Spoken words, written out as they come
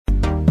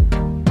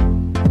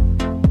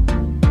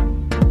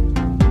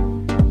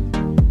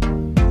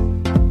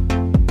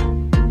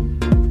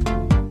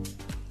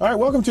All right,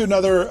 welcome to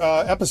another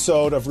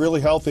episode of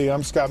Really Healthy.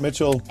 I'm Scott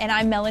Mitchell. And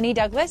I'm Melanie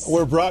Douglas.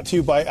 We're brought to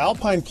you by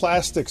Alpine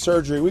Plastic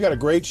Surgery. We got a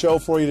great show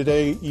for you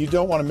today. You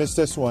don't want to miss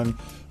this one.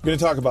 We're going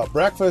to talk about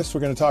breakfast.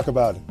 We're going to talk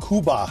about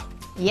Cuba.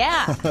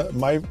 Yeah.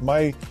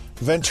 my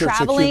venture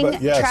traveling, to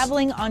Cuba. Yes.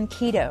 Traveling on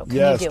keto. Can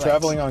yes, you do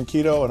traveling on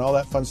keto and all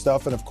that fun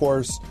stuff. And of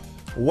course,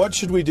 what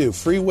should we do?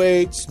 Free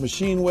weights,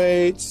 machine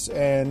weights,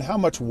 and how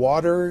much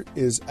water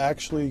is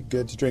actually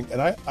good to drink?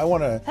 And I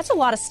want to... That's a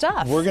lot of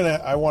stuff.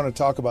 I want to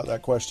talk about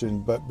that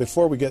question, but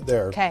before we get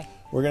there,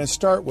 we're going to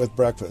start with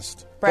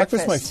breakfast.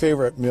 Breakfast is my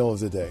favorite meal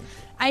of the day.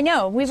 I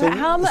know.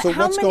 How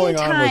many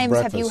times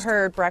have you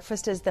heard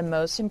breakfast is the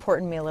most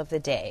important meal of the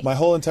day? My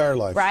whole entire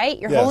life. Right?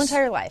 Your whole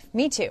entire life.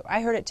 Me too.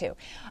 I heard it too.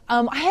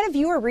 I had a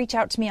viewer reach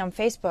out to me on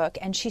Facebook,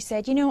 and she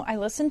said, I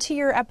listened to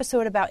your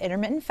episode about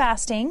intermittent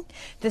fasting.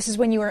 This is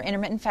when you were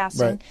intermittent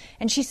fasting. Right.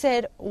 And she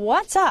said,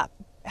 what's up?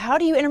 How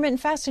do you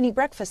intermittent fast and eat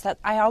breakfast?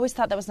 I always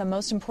thought that was the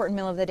most important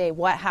meal of the day.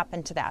 What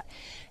happened to that?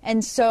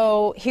 And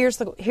so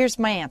here's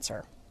my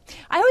answer.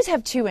 I always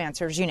have two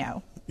answers,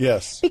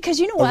 Yes. Because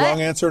you know what? A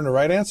wrong answer and a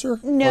right answer?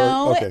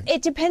 No,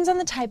 it depends on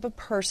the type of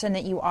person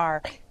that you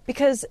are.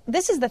 Because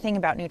this is the thing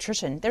about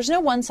nutrition. There's no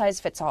one size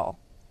fits all.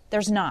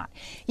 There's not.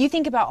 You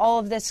think about all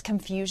of this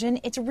confusion,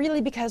 it's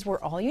really because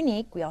we're all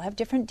unique. We all have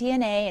different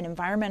DNA and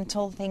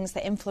environmental things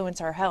that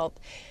influence our health.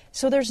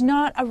 So there's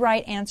not a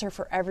right answer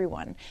for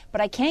everyone. But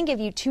I can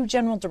give you two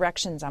general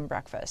directions on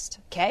breakfast,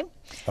 okay?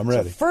 I'm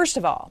ready. So first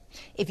of all,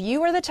 if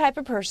you are the type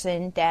of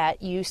person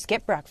that you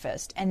skip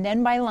breakfast and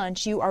then by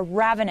lunch you are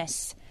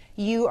ravenous,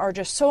 you are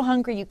just so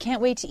hungry you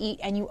can't wait to eat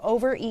and you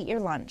overeat your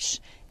lunch,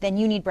 then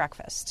you need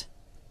breakfast.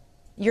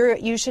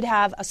 You should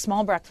have a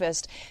small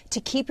breakfast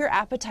to keep your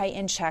appetite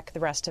in check the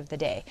rest of the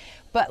day.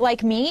 But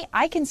like me,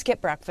 I can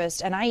skip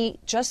breakfast and I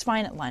eat just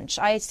fine at lunch.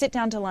 I sit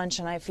down to lunch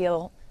and I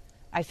feel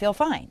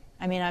fine.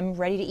 I mean, I'm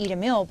ready to eat a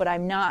meal, but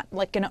I'm not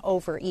going to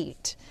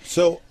overeat.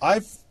 So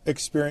I've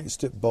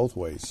experienced it both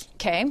ways.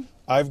 Okay.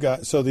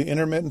 The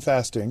intermittent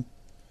fasting.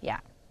 Yeah.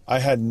 I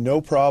had no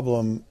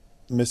problem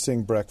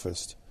missing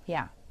breakfast.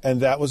 Yeah. And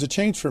that was a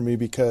change for me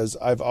because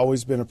I've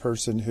always been a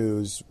person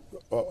who's,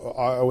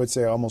 I would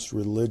say, almost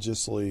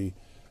religiously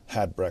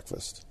had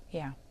breakfast.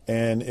 Yeah.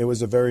 And it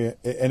was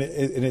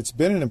it's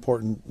been an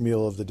important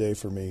meal of the day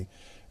for me.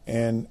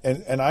 And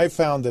I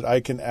found that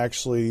I can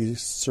actually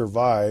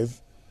survive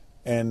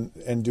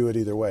and do it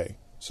either way.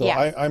 So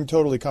yeah. I'm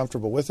totally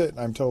comfortable with it.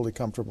 I'm totally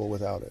comfortable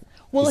without it.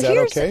 Well, is that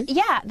okay?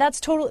 Yeah,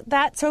 that's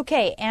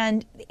okay.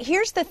 And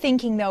here's the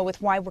thinking, though,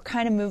 with why we're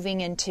kind of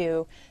moving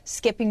into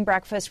skipping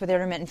breakfast with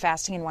intermittent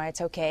fasting and why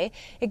it's okay.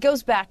 It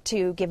goes back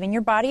to giving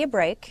your body a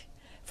break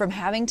from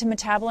having to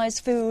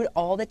metabolize food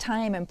all the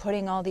time and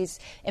putting all these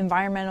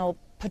environmental,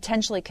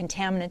 potentially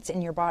contaminants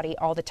in your body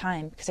all the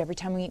time, because every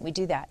time we eat, we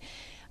do that.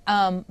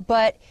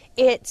 But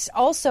it's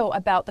also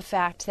about the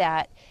fact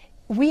that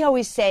we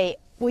always say,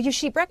 well, you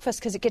should eat breakfast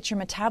because it gets your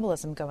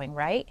metabolism going,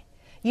 right?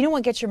 You know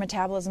what gets your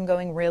metabolism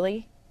going,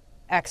 really?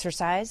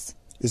 Exercise.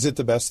 Is it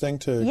the best thing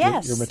to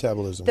get your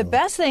metabolism the moving?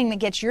 best thing that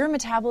gets your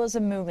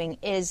metabolism moving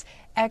is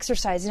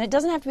exercise. And it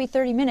doesn't have to be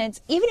 30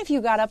 minutes. Even if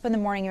you got up in the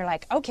morning, you're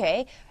like,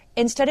 okay,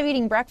 instead of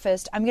eating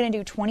breakfast, I'm going to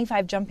do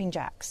 25 jumping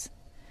jacks.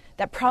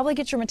 That probably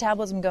gets your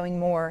metabolism going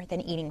more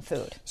than eating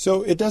food.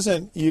 So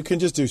you can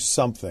just do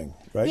something,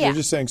 right? Yeah. You're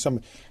just saying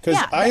something. Because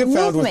yeah, I have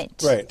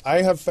movement.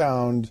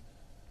 found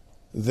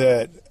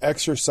that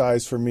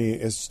exercise for me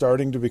is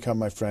starting to become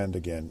my friend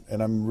again,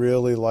 and I'm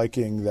really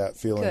liking that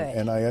feeling. Good.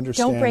 And I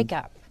understand. Don't break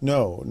up.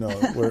 No,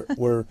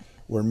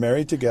 we're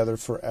married together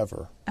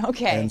forever.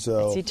 Okay, and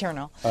so it's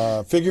eternal.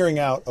 Figuring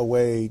out a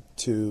way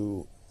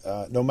to,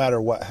 no matter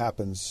what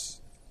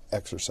happens,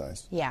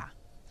 exercise. Yeah.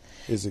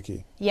 Is the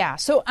key. Yeah.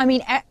 So, I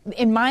mean,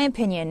 in my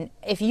opinion,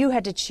 if you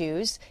had to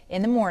choose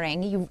in the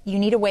morning, you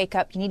need to wake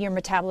up, you need your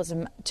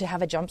metabolism to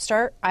have a jump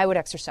start, I would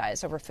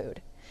exercise over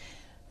food.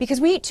 Because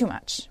we eat too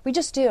much. We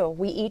just do.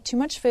 We eat too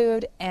much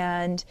food.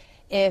 And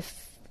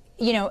if,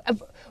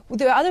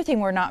 the other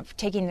thing we're not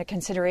taking into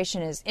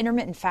consideration is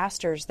intermittent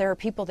fasters. There are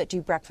people that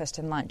do breakfast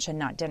and lunch and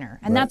not dinner.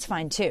 And that's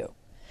fine too.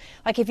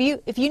 Like if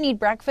you need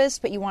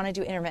breakfast, but you want to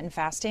do intermittent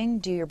fasting,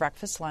 do your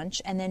breakfast,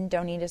 lunch, and then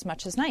don't eat as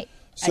much as night.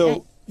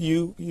 So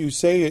you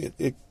say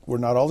we're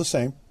not all the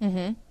same.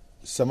 Mm-hmm.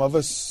 Some of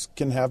us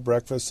can have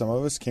breakfast. Some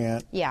of us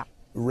can't. Yeah.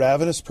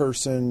 Ravenous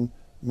person,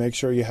 make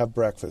sure you have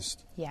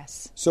breakfast.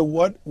 Yes. So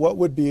what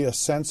would be a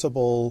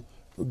sensible,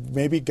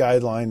 maybe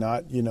guideline,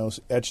 not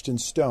etched in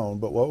stone,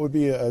 but what would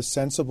be a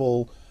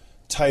sensible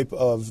type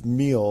of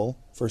meal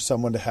for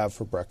someone to have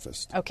for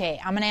breakfast? Okay,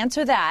 I'm going to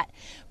answer that,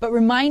 but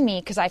remind me,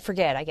 because I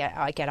forget,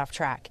 I get off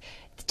track,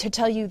 to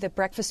tell you that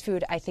breakfast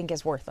food I think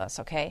is worthless.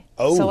 Okay.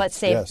 Oh, so let's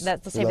save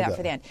that for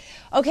the end.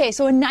 Okay,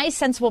 so a nice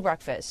sensible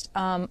breakfast.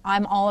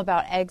 I'm all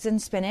about eggs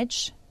and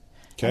spinach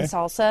and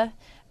salsa.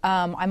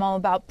 I'm all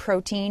about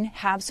protein.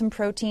 Have some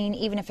protein,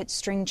 even if it's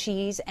string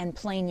cheese and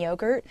plain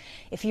yogurt.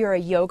 If you're a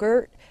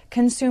yogurt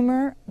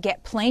consumer,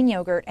 get plain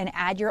yogurt and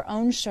add your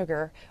own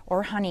sugar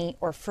or honey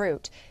or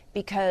fruit.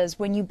 Because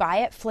when you buy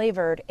it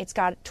flavored, it's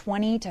got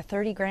 20 to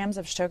 30 grams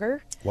of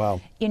sugar.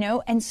 Wow. You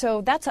know, and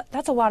so that's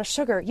a lot of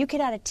sugar. You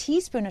could add a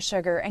teaspoon of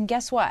sugar, and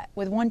guess what?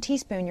 With 1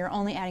 teaspoon, you're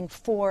only adding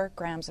 4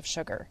 grams of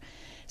sugar.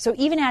 So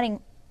even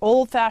adding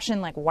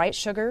old-fashioned like white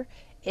sugar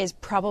is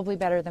probably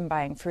better than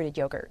buying fruited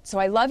yogurt. So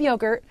I love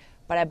yogurt,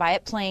 but I buy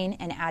it plain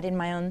and add in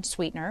my own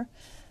sweetener.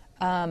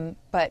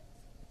 But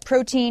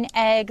protein,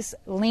 eggs,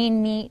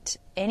 lean meat,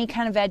 any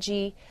kind of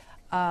veggie.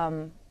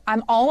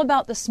 I'm all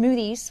about the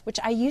smoothies, which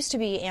I used to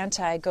be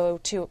go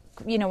to,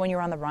 you know, when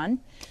you're on the run.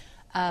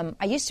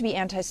 I used to be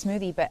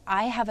anti-smoothie, but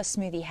I have a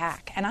smoothie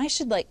hack, and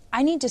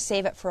I need to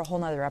save it for a whole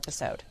nother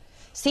episode.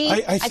 See,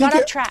 I got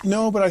off track.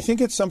 No, but I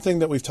think it's something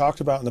that we've talked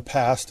about in the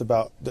past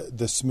about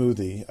the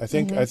smoothie. I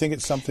think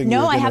it's something.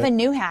 No, I have a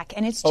new hack,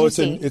 and it's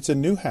juicy. Oh, it's a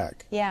new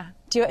hack. Yeah.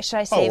 Should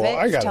I save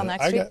it till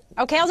next week?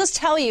 Okay, I'll just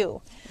tell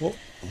you. Well,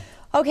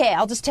 okay,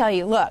 I'll just tell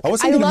you. Look, I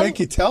wasn't going to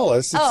make you tell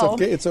us. It's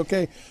okay. It's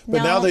okay. But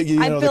no, now that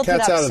the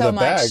cat's out of the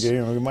bag,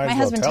 you might as well tell us. My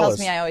husband tells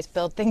me I always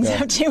build things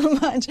up too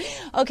much.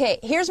 Okay,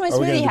 here's my smoothie hack.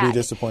 Are we going to be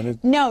disappointed?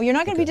 No, you're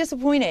not going to be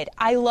disappointed.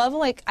 I love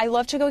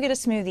to go get a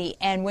smoothie,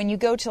 and when you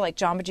go to like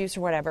Jamba Juice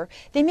or whatever,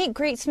 they make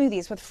great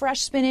smoothies with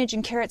fresh spinach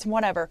and carrots and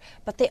whatever,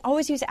 but they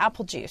always use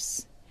apple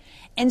juice.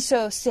 And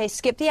so say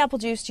skip the apple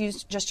juice,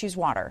 just use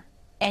water.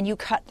 And you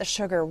cut the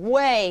sugar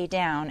way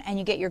down, and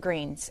you get your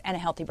greens and a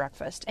healthy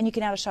breakfast. And you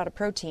can add a shot of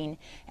protein,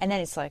 and then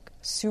it's like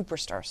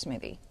superstar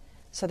smoothie.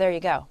 So there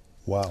you go.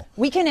 Wow.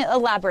 We can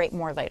elaborate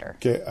more later.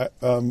 Okay,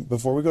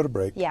 before we go to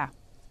break. Yeah.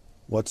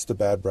 What's the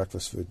bad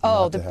breakfast food?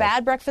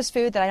 Bad breakfast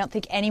food that I don't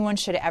think anyone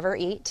should ever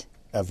eat?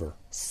 Ever.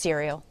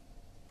 Cereal.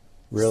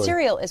 Really?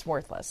 Cereal is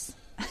worthless.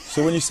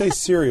 So when you say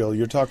cereal,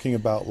 you're talking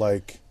about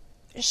like...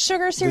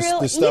 sugar cereal,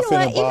 the stuff in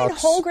a box, even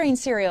whole grain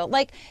cereal.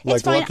 Like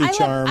it's fine. Lucky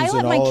Charms I let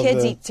and my all kids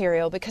of the eat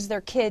cereal because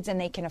they're kids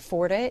and they can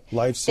afford it.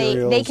 Life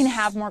cereals. They can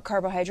have more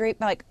carbohydrate.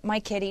 Like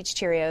my kid eats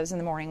Cheerios in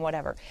the morning,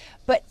 whatever.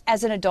 But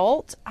as an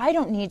adult, I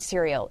don't need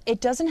cereal.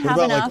 It doesn't have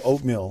what about enough. Like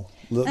oatmeal?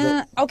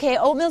 Okay,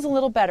 oatmeal's a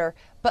little better,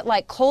 but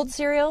like cold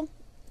cereal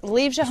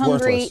leaves you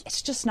hungry. Worthless.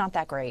 It's just not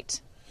that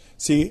great.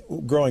 See,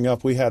 growing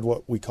up, we had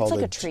what we called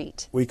like a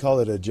treat. We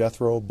called it a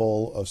Jethro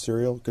bowl of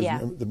cereal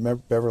because the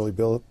Beverly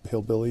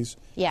Hillbillies.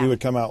 Yeah. He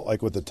would come out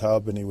like with a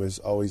tub, and he was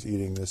always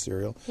eating this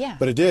cereal. Yeah.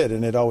 But it did,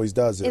 and it always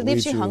does. It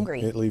leaves you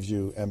hungry. It leaves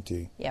you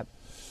empty. Yep.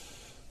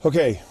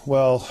 Okay.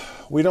 Well,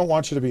 we don't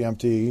want you to be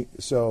empty,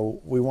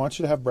 so we want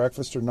you to have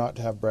breakfast or not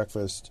to have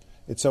breakfast.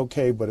 It's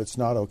okay, but it's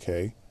not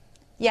okay.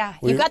 Yeah,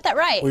 you got that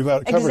right. We've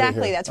covered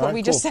exactly. It here. That's what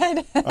we just said.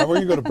 All right,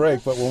 we're going to go to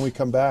break, but when we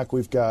come back,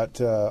 we've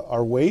got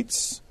our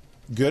weights.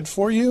 Good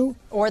for you,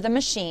 or the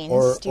machines,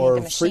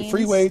 or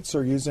free weights,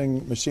 or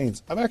using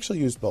machines. I've actually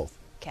used both.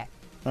 Okay.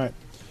 All right.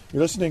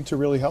 You're listening to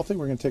Really Healthy.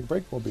 We're going to take a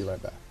break. We'll be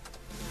right back.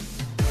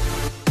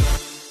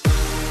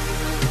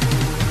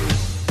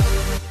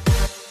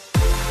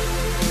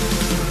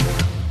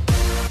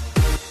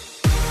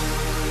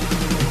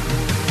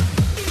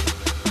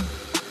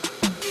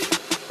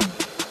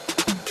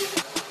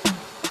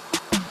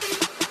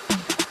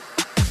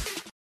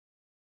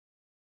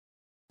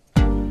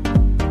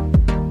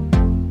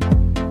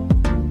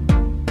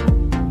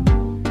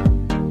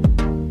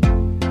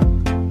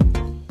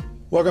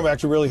 Welcome back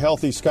to Really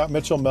Healthy. Scott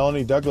Mitchell,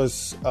 Melanie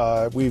Douglas.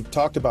 We've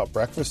talked about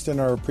breakfast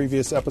in our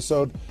previous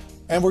episode,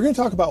 and we're going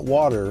to talk about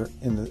water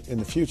in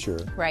the future.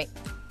 Right.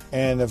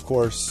 And, of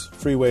course,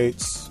 free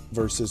weights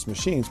versus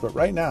machines. But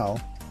right now,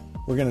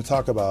 we're going to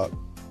talk about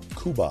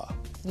Cuba.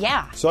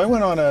 Yeah. So I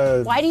went on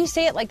a... Why do you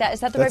say it like that?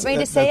 Is that the right way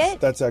to say it?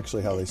 That's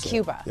actually how they say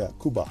Cuba. it. Yeah,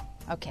 Cuba.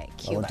 Okay,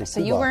 Cuba. So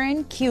Cuba. you were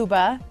in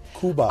Cuba.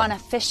 Cuba. On a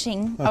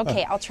fishing...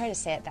 Okay, I'll try to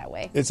say it that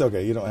way. It's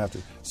okay. You don't have to.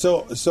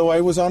 So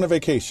I was on a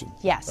vacation.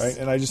 Yes. Right?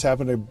 And I just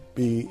happened to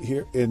be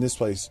here in this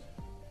place.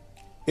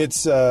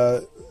 It's...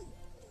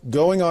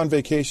 going on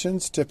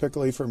vations,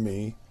 typically for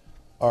me,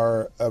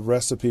 are a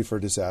recipe for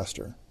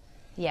disaster.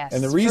 Yes,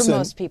 and the reason, for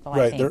most people,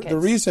 right, I think. The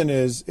reason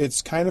is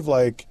it's kind of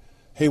like,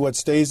 hey, what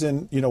stays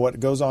in, what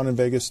goes on in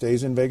Vegas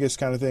stays in Vegas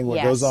kind of thing,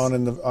 what goes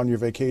on on your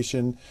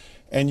vacation,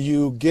 and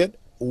you get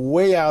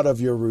way out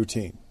of your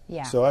routine.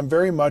 Yeah. So I'm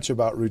very much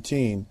about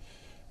routine,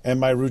 and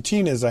my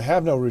routine is I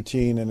have no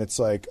routine, and it's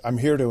like I'm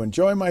here to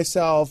enjoy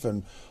myself,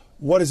 and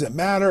what does it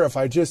matter if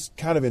I just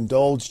kind of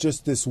indulge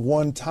just this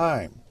one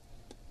time?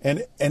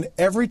 And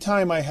every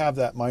time I have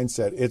that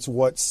mindset, it's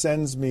what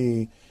sends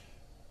me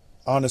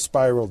on a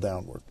spiral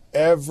downward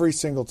every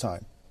single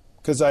time,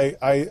 because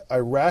I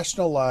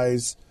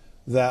rationalize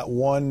that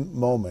one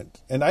moment.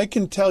 And I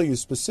can tell you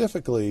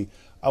specifically,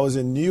 I was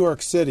in New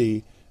York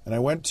City and I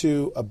went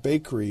to a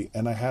bakery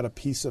and I had a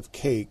piece of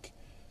cake,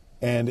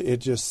 and it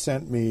just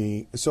sent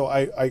me. So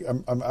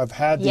I've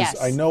had these.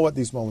 Yes. I know what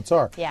these moments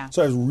are. Yeah.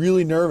 So I was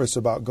really nervous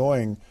about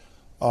going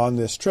on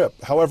this trip.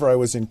 However, I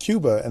was in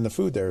Cuba and the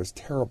food there is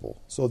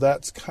terrible. So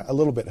that's a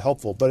little bit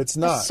helpful, but it's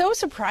not. It's so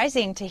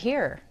surprising to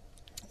hear.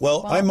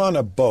 Well, I'm on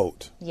a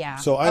boat. Yeah.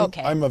 So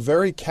I'm a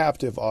very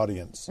captive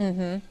audience.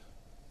 Mm-hmm.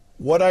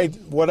 What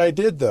I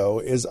did though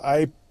is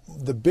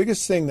the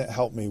biggest thing that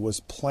helped me was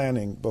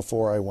planning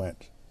before I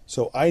went.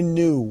 So I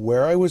knew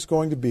where I was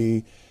going to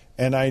be,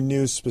 and I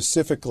knew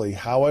specifically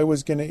how I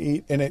was going to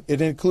eat. And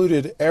it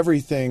included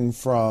everything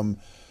from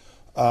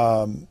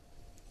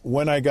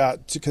when I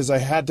got to, because I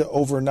had to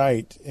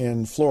overnight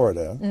in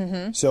Florida.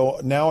 Mm-hmm. So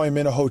now I'm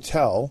in a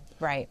hotel.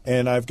 Right.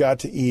 And I've got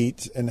to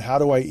eat, and how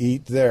do I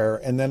eat there?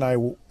 And then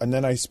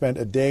I spent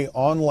a day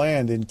on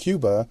land in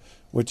Cuba,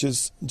 which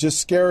is just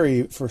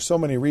scary for so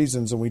many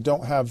reasons, and we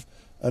don't have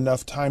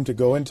enough time to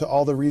go into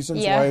all the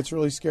reasons why it's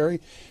really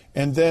scary.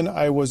 And then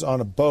I was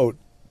on a boat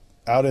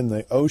out in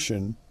the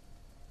ocean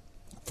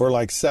for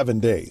like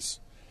 7 days.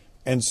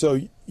 And so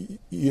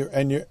you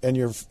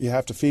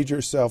have to feed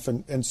yourself.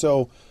 And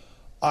so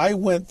I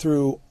went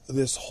through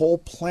this whole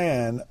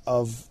plan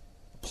of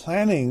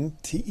planning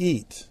to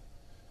eat,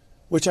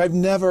 which I've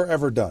never,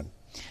 ever done.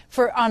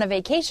 On a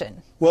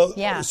vacation. Well,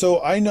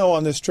 so I know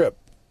on this trip,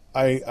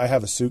 I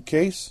have a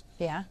suitcase.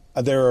 Yeah.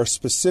 There are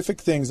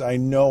specific things I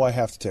know I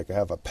have to take. I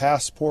have a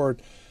passport.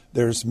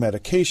 There's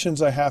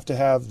medications I have to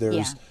have.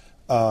 There's,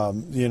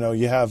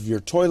 you have your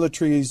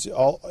toiletries,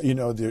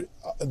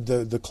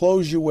 the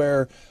clothes you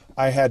wear.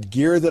 I had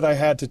gear that I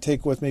had to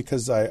take with me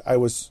because I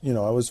was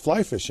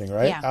fly fishing,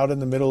 right? Yeah. Out in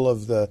the middle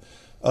of the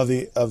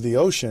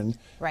ocean.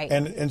 Right.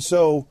 And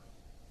so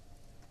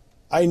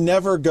I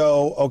never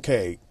go,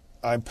 okay,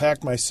 I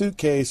packed my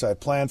suitcase, I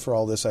planned for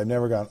all this, I've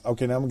never gone,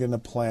 okay, now I'm going to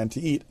plan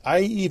to eat. I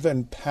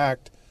even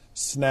packed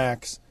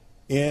snacks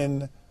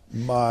in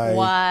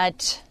my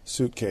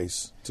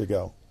suitcase to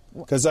go.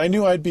 Because I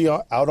knew I'd be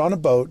out on a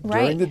boat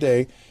during the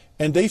day,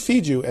 and they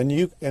feed you, and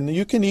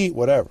you can eat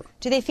whatever.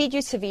 Do they feed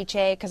you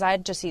ceviche? Because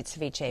I'd just eat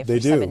ceviche for they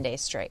do. 7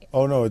 days straight.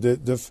 Oh, no,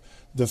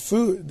 the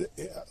food,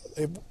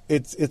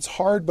 it's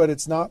hard, but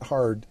it's not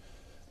hard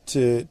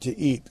to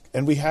eat.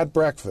 And we had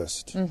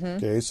breakfast,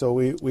 okay? So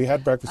we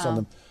had breakfast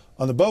on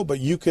the boat, but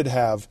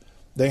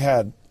they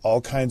had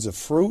all kinds of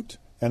fruit,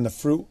 and the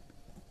fruit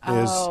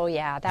is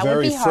that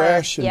very would be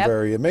fresh hard. and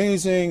very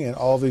amazing and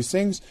all these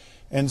things.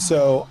 And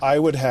so I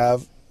would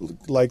have,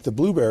 like the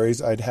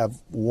blueberries, I'd have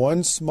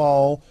one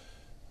small,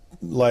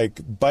 like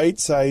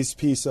bite-sized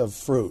piece of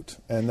fruit,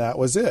 and that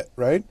was it,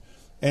 right?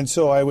 And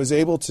so I was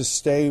able to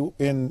stay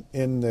in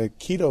the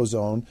keto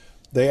zone.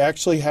 They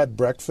actually had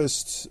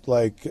breakfasts,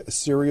 like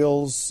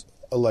cereals,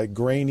 like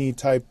grainy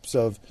types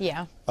of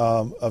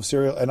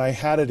cereal, and I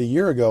had it a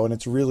year ago, and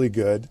it's really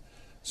good.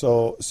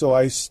 So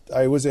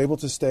I was able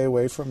to stay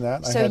away from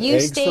that. So I had you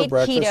eggs stayed for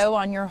breakfast. keto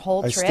on your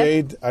whole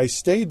trip? I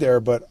stayed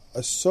there, but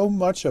so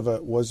much of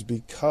it was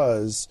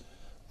because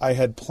I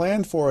had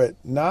planned for it,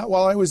 not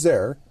while I was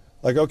there.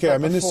 Like, okay, but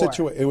I'm in this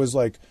situation.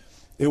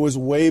 It was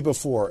way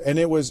before, and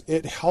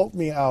it helped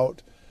me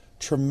out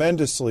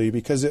tremendously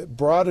because it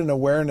brought an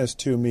awareness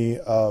to me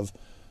of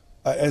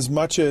as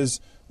much as,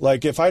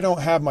 like, if I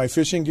don't have my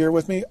fishing gear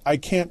with me, I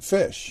can't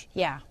fish.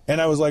 Yeah.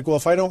 And I was like, well,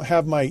 if I don't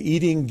have my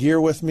eating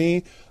gear with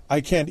me, I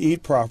can't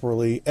eat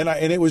properly. And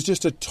it was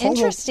just a total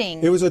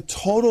interesting. It was a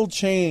total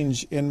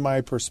change in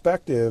my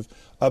perspective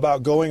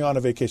about going on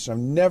a vacation. I've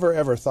never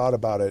ever thought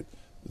about it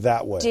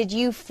that way. Did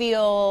you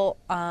feel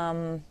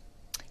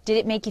did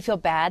it make you feel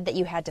bad that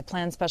you had to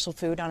plan special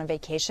food on a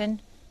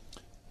vacation?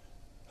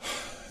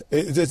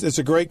 It's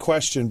a great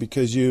question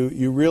because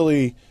you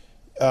really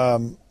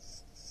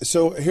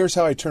so here's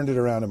how I turned it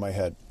around in my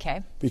head.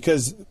 Okay.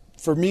 Because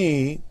for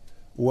me,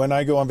 when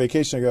I go on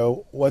vacation, I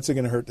go, what's it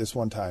going to hurt this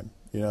one time?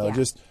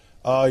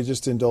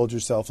 Just indulge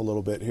yourself a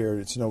little bit here.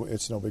 It's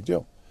no big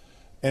deal.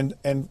 And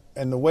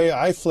the way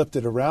I flipped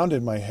it around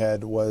in my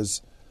head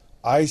was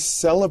I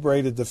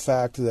celebrated the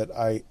fact that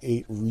I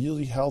ate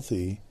really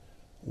healthy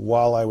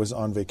while I was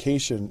on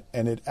vacation,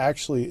 and it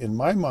actually, in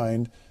my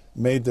mind,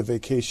 made the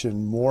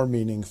vacation more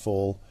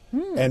meaningful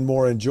and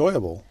more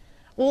enjoyable.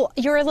 Well,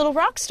 you're a little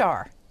rock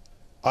star.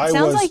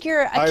 Sounds like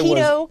you're a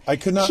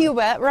keto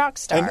Cuba rock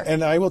star.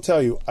 And I will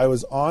tell you, I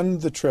was on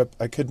the trip.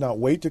 I could not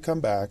wait to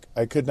come back.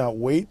 I could not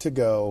wait to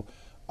go.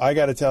 I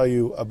got to tell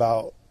you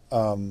about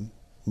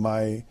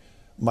my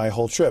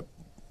whole trip.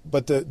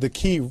 But the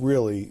key,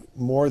 really,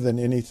 more than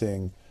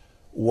anything,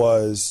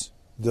 was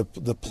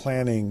the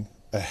planning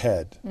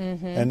ahead,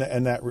 and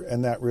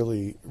that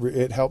really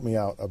it helped me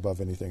out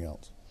above anything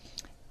else.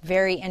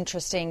 Very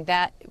interesting.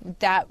 That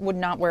would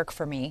not work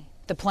for me.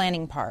 The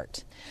planning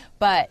part,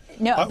 but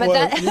no, but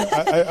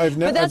I've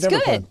but that's never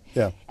good. Planned.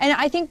 Yeah, and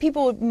I think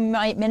people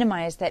might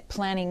minimize that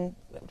planning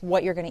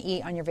what you're going to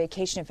eat on your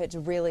vacation if it's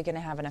really going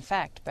to have an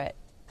effect, but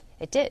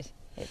it did.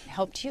 It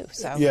helped you.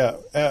 So yeah,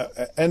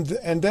 and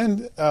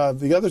then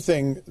the other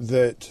thing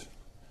that.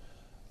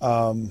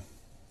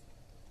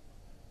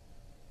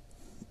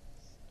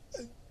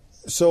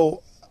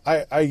 So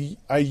I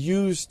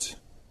used,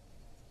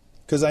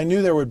 because I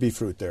knew there would be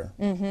fruit there,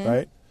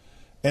 right?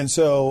 And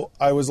so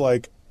I was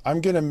like, I'm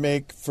going to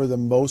make, for the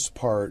most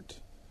part,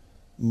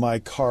 my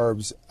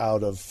carbs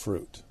out of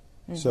fruit.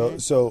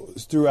 So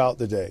throughout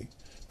the day,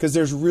 because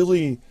there's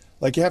really,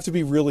 like, you have to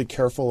be really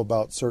careful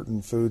about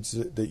certain foods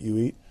that you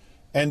eat.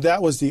 And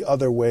that was the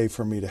other way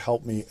for me to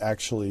help me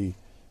actually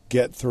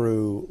get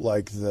through,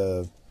 like,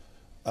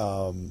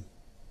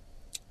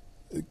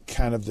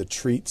 kind of the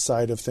treat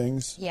side of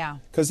things. Yeah.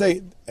 Because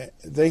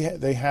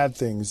they had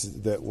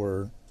things that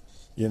were,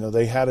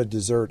 they had a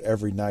dessert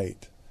every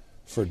night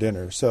for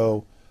dinner.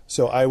 So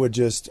I would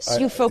just... So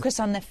you focus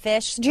on the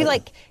fish. Do you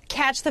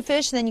catch the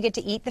fish and then you get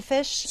to eat the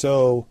fish?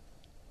 So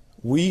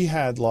we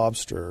had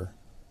lobster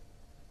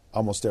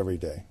almost every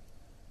day.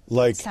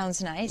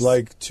 Sounds nice.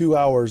 2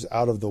 hours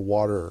out of the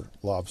water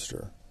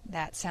lobster.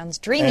 That sounds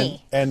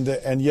dreamy.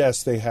 And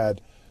yes, they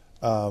had.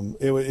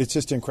 It's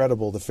just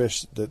incredible the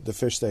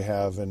fish they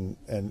have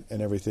and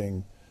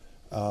everything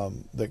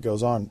that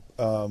goes on.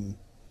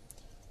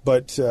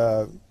 But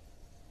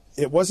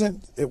it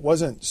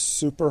wasn't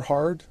super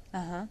hard.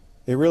 Uh-huh.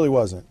 It really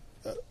wasn't,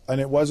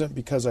 and it wasn't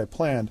because I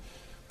planned.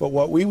 But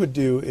what we would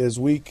do is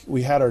we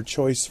had our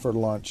choice for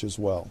lunch as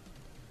well,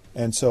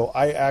 and so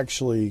I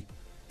actually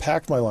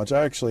packed my lunch.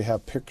 I actually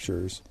have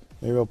pictures.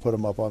 Maybe I'll put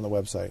them up on the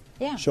website.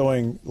 Yeah.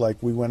 Showing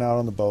we went out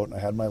on the boat and I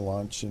had my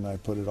lunch and I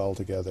put it all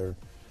together,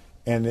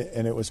 and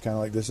it was kind of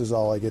like, this is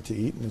all I get to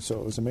eat, and so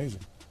it was amazing.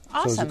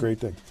 Awesome. So it was a great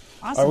thing.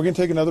 Awesome. All right, we're going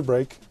to take another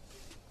break.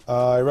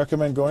 I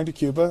recommend going to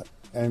Cuba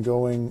and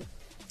going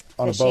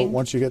on fishing. a boat.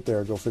 Once you get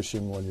there, go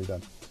fishing when you're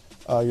done.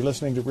 You're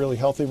listening to Really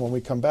Healthy. When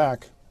we come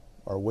back,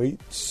 are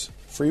weights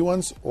free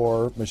ones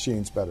or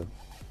machines better?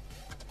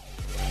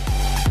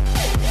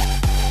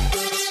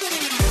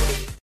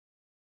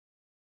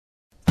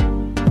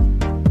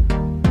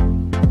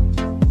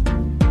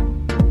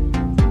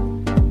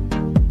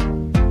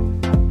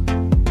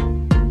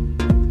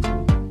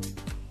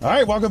 All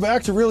right, welcome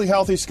back to Really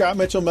Healthy. Scott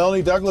Mitchell,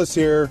 Melanie Douglas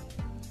here.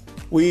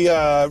 We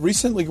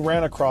recently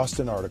ran across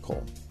an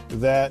article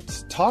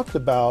that talked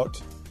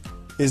about,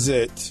 is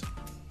it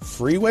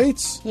free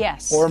weights?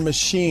 Yes. Or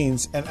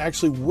machines, and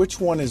actually which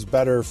one is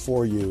better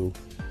for you?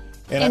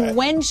 And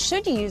when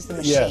should you use the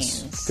machines?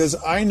 Yes, because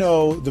I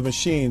know the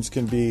machines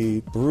can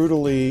be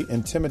brutally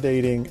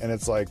intimidating, and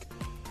it's like,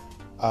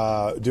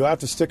 do I have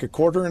to stick a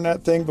quarter in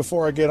that thing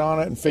before I get on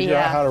it and figure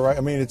out how to write?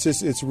 I mean,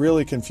 it's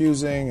really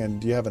confusing, and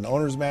do you have an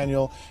owner's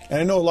manual? And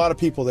I know a lot of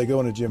people, they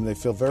go in a gym, they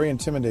feel very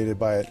intimidated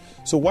by it.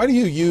 So why do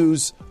you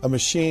use a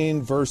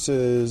machine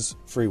versus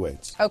free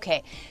weights?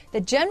 Okay. The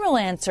general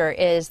answer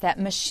is that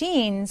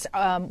machines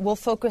will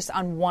focus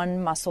on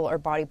one muscle or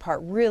body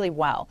part really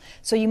well.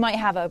 So you might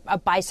have a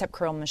bicep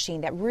curl machine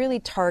that really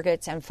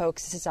targets and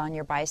focuses on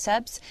your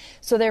biceps.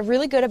 So they're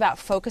really good about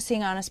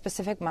focusing on a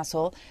specific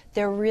muscle.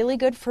 They're really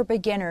good for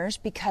beginners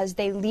because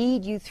they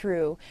lead you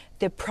through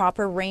the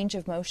proper range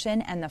of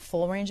motion and the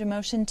full range of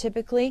motion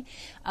typically.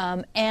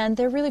 And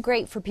they're really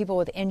great for people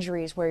with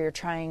injuries where you're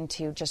trying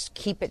to just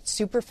keep it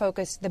super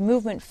focused, the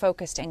movement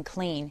focused and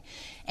clean.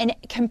 And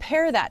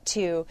compare that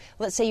to,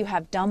 let's say you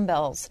have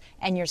dumbbells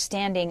and you're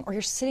standing or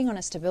you're sitting on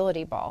a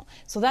stability ball.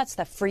 So that's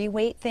the free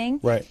weight thing.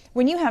 Right.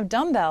 When you have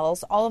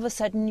dumbbells, all of a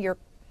sudden you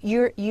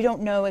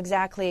don't know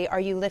exactly, are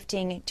you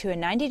lifting to a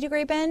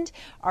 90-degree bend?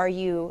 Are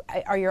your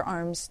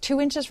arms 2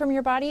 inches from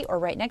your body or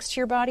right next to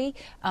your body?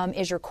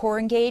 Is your core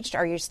engaged?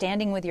 Are you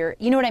standing with you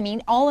know what I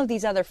mean? All of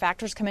these other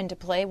factors come into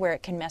play where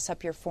it can mess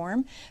up your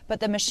form.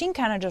 But the machine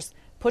kind of just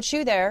puts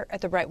you there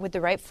with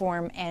the right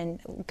form and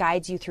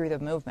guides you through the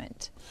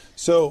movement.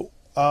 So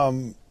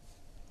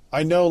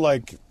I know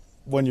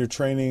when you're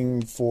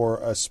training for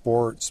a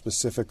sport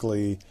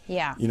specifically,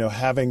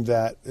 having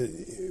that,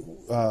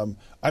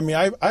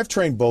 I've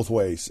trained both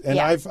ways, and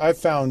I've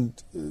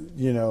found,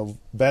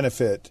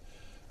 benefit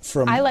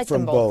from I like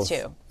from them both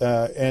too.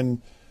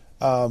 And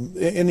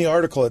in the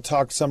article, it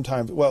talked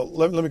sometimes,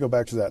 let me go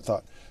back to that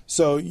thought.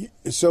 So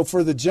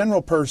for the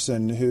general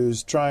person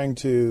who's trying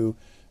to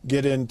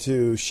get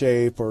into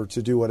shape or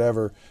to do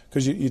whatever,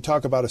 because you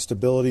talk about a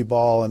stability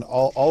ball and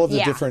all of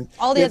the different...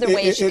 all the other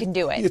ways you can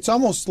do it. It's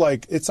almost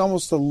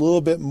a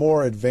little bit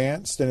more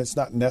advanced and it's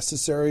not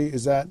necessary.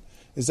 Is that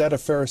a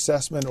fair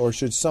assessment, or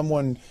should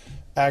someone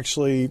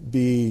actually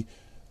be,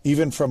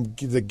 even from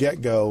the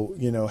get-go,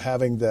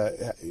 having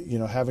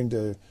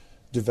to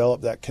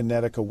develop that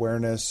kinetic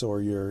awareness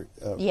or your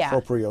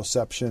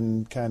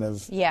proprioception kind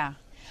of... Yeah.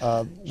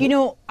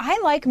 I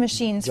like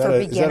machines for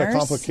beginners. Is that a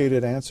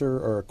complicated answer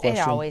or a question?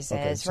 It always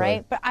is,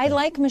 right? But I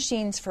like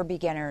machines for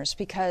beginners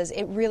because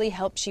it really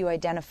helps you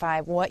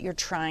identify what you're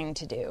trying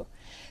to do.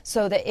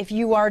 So that if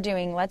you are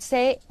doing, let's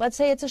say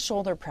it's a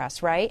shoulder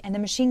press, right? And the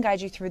machine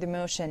guides you through the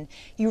motion,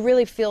 you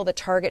really feel the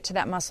target to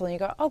that muscle and you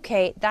go,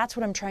 okay, that's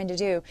what I'm trying to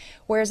do.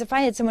 Whereas if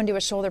I had someone do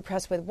a shoulder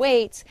press with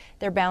weights,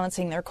 they're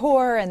balancing their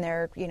core and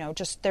they're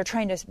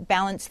trying to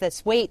balance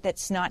this weight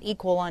that's not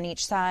equal on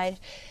each side.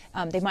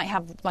 They might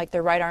have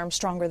their right arm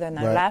stronger than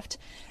their left.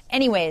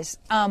 Anyways,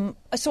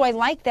 so I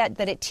like that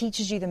it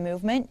teaches you the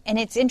movement. And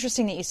it's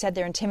interesting that you said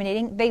they're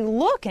intimidating. They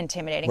look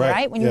intimidating,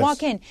 right? When you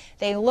walk in,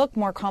 they look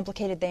more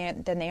complicated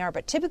than they are.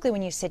 But typically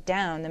when you sit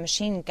down, the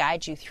machine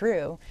guides you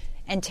through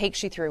and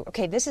takes you through,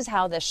 okay, this is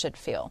how this should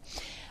feel.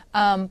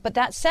 But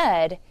that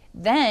said,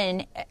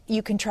 then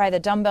you can try the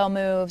dumbbell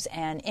moves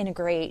and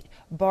integrate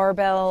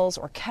barbells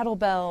or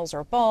kettlebells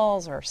or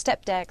balls or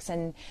step decks.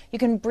 And you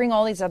can bring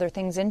all these other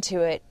things into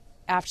it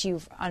after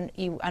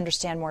you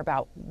understand more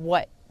about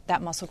what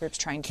that muscle group's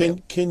trying to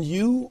do. Can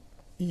you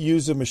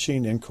use a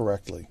machine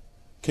incorrectly?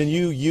 Can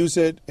you use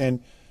it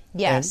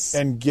Yes.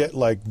 and get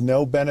like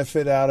no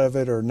benefit out of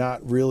it or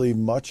not really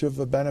much of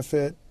a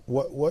benefit?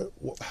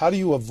 How do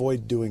you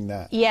avoid doing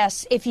that?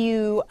 Yes, if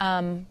you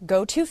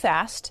go too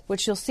fast,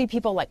 which you'll see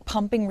people like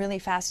pumping really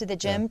fast at the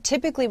gym,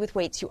 typically with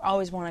weights you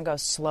always want to go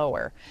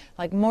slower,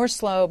 like more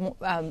slow,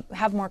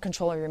 have more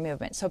control of your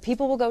movement. So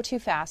people will go too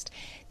fast.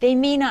 They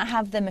may not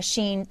have the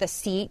machine, the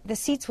seat. The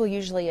seats will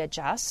usually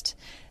adjust.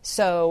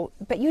 So,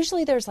 but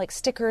usually there's like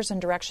stickers and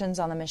directions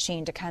on the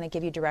machine to kind of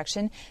give you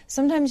direction.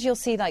 Sometimes you'll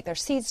see like their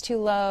seat's too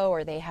low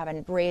or they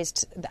haven't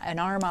raised an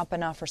arm up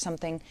enough or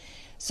something.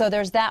 So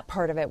there's that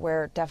part of it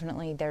where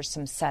definitely there's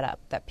some setup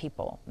that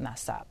people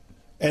mess up.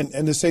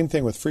 And the same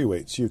thing with free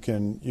weights. You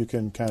can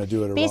kind of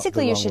do it.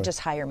 Basically, you should way.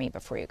 just hire me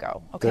before you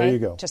go. Okay. There you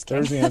go. Just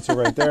kidding. There's the answer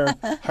right there.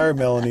 Hire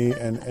Melanie,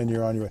 and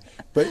you're on your way.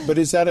 But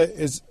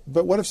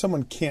but what if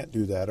someone can't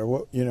do that, or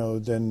what?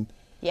 Then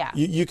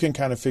you can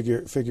kind of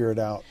figure it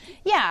out.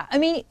 Yeah, I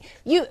mean,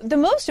 the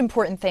most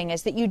important thing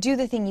is that you do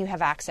the thing you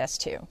have access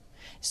to.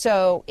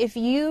 So if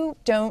you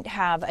don't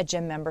have a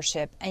gym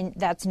membership and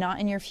that's not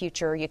in your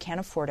future, you can't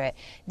afford it,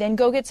 then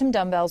go get some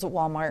dumbbells at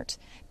Walmart,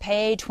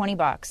 pay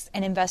 $20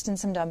 and invest in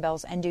some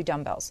dumbbells and do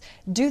dumbbells.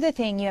 Do the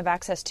thing you have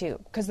access to,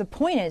 because the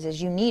point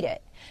is you need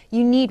it.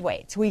 You need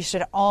weights. We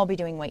should all be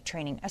doing weight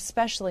training,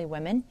 especially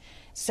women.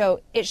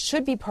 So it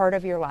should be part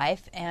of your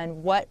life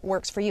and what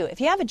works for you. If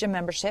you have a gym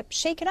membership,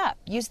 shake it up.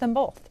 Use them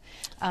both.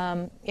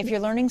 If you're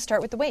learning,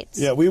 start with the weights.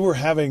 Yeah, we were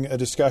having a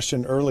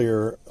discussion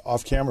earlier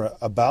off camera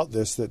about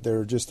this, that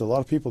there are just a lot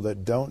of people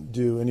that don't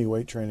do any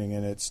weight training,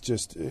 and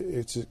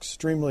it's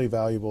extremely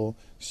valuable,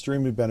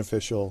 extremely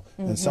beneficial,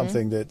 and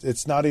something that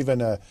it's not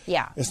even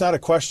it's not a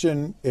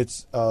question.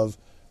 It's of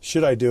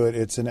should I do it?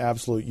 It's an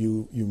absolute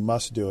you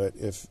must do it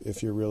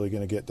if you're really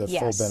going to get the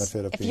full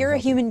benefit of if being you're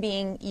healthy. A human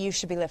being, you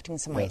should be lifting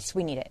some weights. Yes.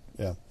 We need it.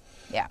 Yeah.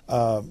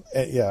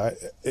 Yeah.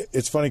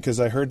 It's funny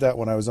because I heard that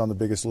when I was on The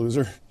Biggest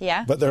Loser.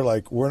 Yeah. But they're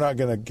like, we're not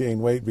going to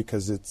gain weight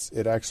because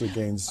it actually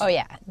gains. Oh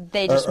yeah,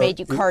 they just made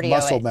you cardio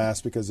muscle it.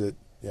 mass because it.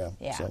 Yeah.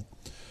 Yeah. So.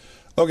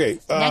 Okay.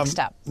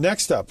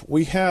 Next up,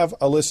 we have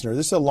a listener.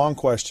 This is a long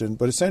question,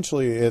 but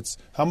essentially it's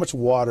how much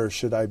water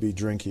should I be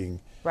drinking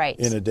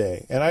in a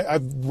day? And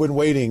I've been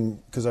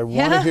waiting because I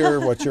want to hear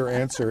what your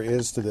answer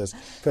is to this,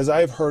 because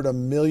I've heard a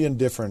million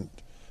different.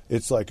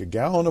 It's like a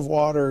gallon of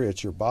water.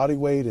 It's your body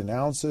weight in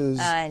ounces.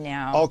 I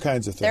know. All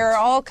kinds of things. There are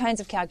all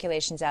kinds of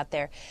calculations out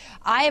there.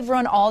 I have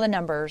run all the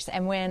numbers,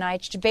 and when I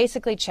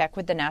basically check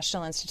with the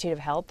National Institute of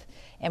Health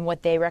and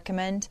what they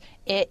recommend,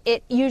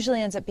 it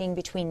usually ends up being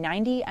between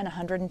 90 and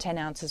 110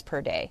 ounces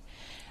per day.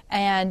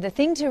 And the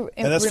thing to...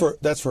 And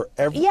that's for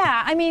every...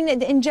 Yeah, I mean,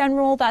 in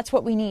general, that's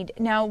what we need.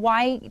 Now,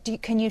 why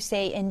can you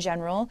say in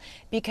general?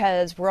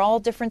 Because we're all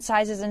different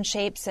sizes and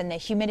shapes, and the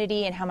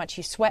humidity and how much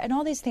you sweat, and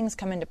all these things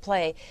come into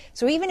play.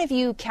 So even if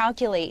you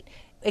calculate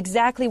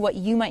exactly what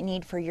you might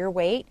need for your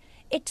weight,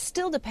 it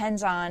still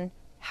depends on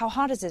how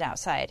hot is it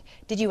outside?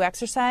 Did you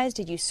exercise?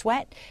 Did you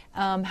sweat?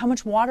 How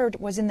much water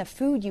was in the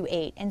food you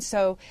ate? And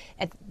so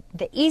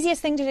the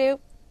easiest thing to do,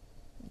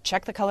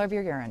 check the color of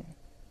your urine.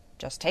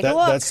 Just take a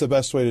look. That's the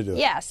best way to do it.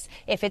 Yes.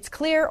 If it's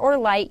clear or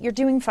light, you're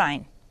doing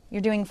fine.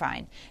 You're doing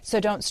fine.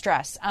 So don't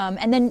stress.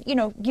 And then,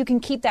 you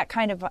can keep that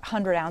kind of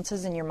 100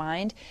 ounces in your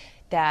mind.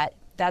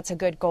 That's a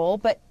good goal.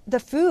 But the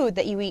food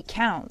that you eat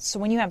counts. So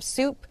when you have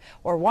soup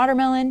or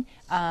watermelon,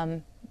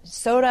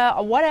 soda,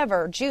 or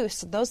whatever,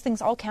 juice, those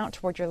things all count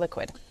toward your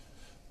liquid.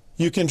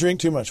 You can drink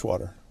too much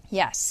water.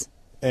 Yes.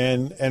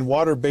 And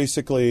water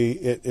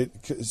basically,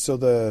 so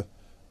the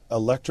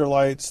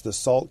electrolytes, the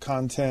salt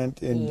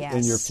content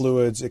in your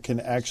fluids, it can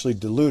actually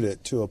dilute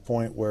it to a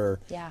point where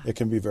it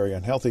can be very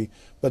unhealthy.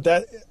 But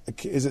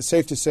is it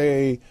safe to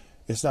say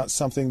it's not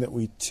something that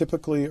we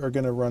typically are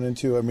going to run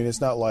into? I mean,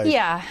 it's not like...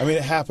 Yeah. I mean,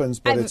 it happens,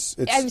 but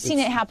I've seen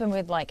it happen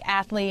with like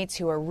athletes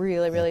who are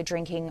really, really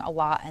drinking a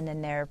lot, and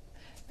then they're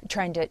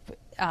trying to,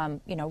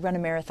 run a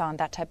marathon,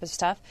 that type of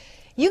stuff.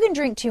 You can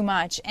drink too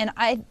much, and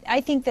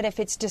I think that if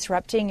it's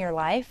disrupting your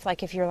life,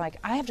 like if you're like,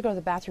 I have to go to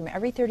the bathroom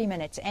every 30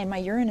 minutes and my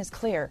urine is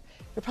clear,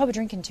 you're probably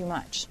drinking too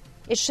much.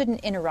 It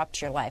shouldn't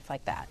interrupt your life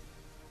like that.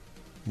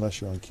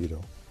 Unless you're on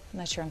keto.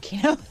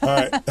 All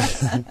right.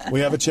 We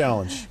have a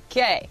challenge.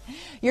 Okay.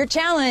 Your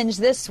challenge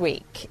this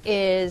week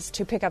is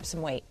to pick up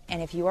some weight.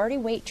 And if you already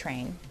weight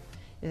train,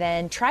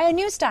 then try a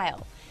new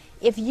style.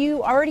 If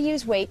you already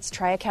use weights,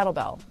 try a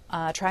kettlebell,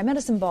 try a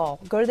medicine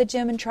ball, go to the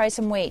gym and try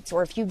some weights.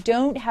 Or if you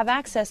don't have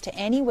access to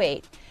any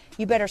weight,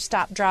 you better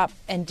stop, drop,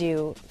 and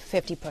do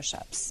 50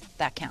 push-ups.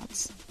 That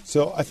counts.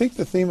 So I think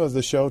the theme of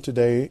the show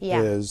today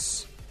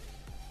is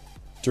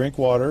drink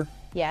water.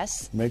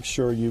 Yes. Make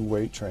sure you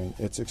weight train.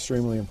 It's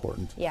extremely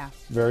important. Yeah.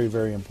 Very,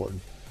 very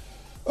important.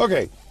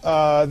 Okay,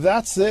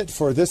 that's it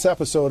for this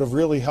episode of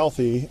Really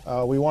Healthy.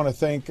 We want to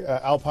thank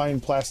Alpine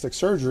Plastic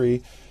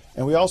Surgery.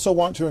 And we also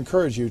want to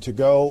encourage you to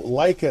go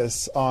like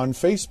us on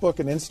Facebook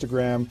and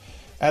Instagram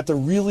at the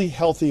Really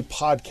Healthy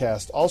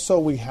Podcast. Also,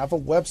 we have a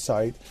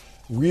website,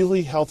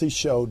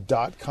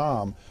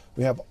 reallyhealthyshow.com.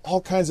 We have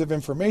all kinds of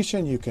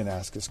information. You can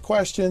ask us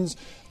questions.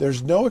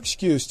 There's no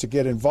excuse to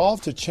get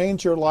involved, to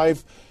change your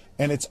life,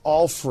 and it's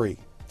all free.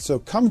 So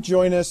come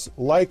join us,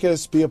 like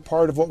us, be a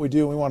part of what we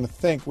do. We want to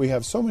thank, we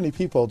have so many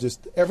people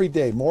just every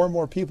day, more and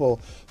more people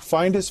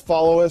find us,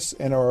 follow us,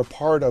 and are a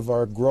part of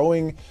our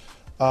growing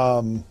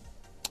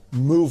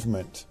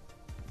movement,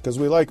 because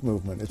we like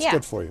movement. It's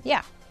good for you.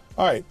 Yeah.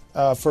 All right.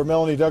 For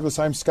Melanie Douglas,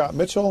 I'm Scott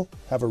Mitchell.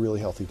 Have a really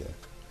healthy day.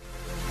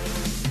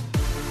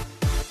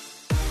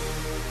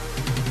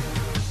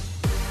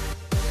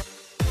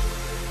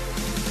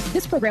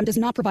 This program does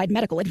not provide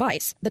medical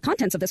advice. The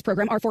contents of this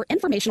program are for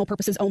informational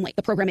purposes only.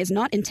 The program is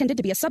not intended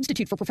to be a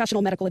substitute for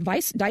professional medical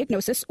advice,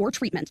 diagnosis, or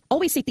treatment.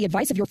 Always seek the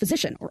advice of your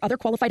physician or other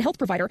qualified health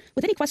provider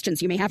with any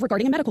questions you may have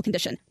regarding a medical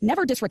condition.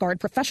 Never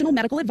disregard professional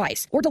medical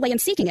advice or delay in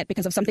seeking it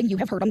because of something you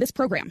have heard on this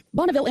program.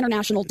 Bonneville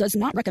International does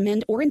not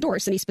recommend or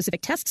endorse any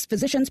specific tests,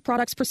 physicians,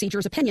 products,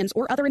 procedures, opinions,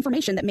 or other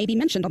information that may be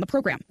mentioned on the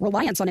program.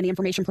 Reliance on any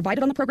information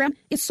provided on the program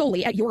is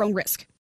solely at your own risk.